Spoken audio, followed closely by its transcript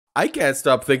I can't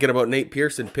stop thinking about Nate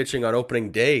Pearson pitching on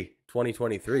opening day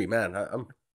 2023. Man,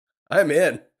 I'm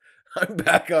in. I'm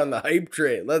back on the hype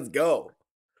train. Let's go.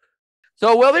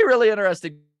 So it will be really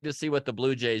interesting to see what the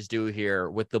Blue Jays do here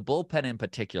with the bullpen in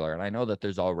particular. And I know that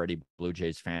there's already Blue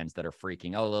Jays fans that are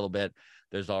freaking out a little bit.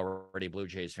 There's already Blue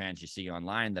Jays fans you see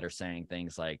online that are saying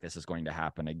things like, this is going to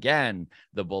happen again.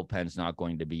 The bullpen's not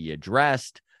going to be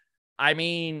addressed. I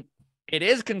mean, it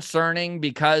is concerning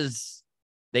because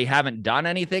they haven't done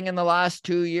anything in the last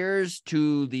 2 years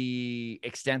to the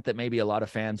extent that maybe a lot of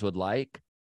fans would like.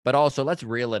 But also, let's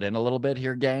reel it in a little bit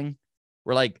here, gang.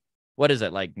 We're like, what is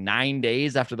it, like 9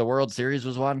 days after the World Series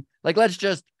was won? Like, let's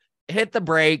just hit the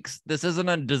brakes. This isn't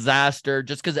a disaster.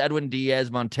 Just because Edwin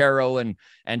Diaz, Montero, and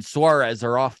Suarez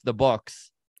are off the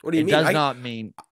books, What do you it mean? does not mean.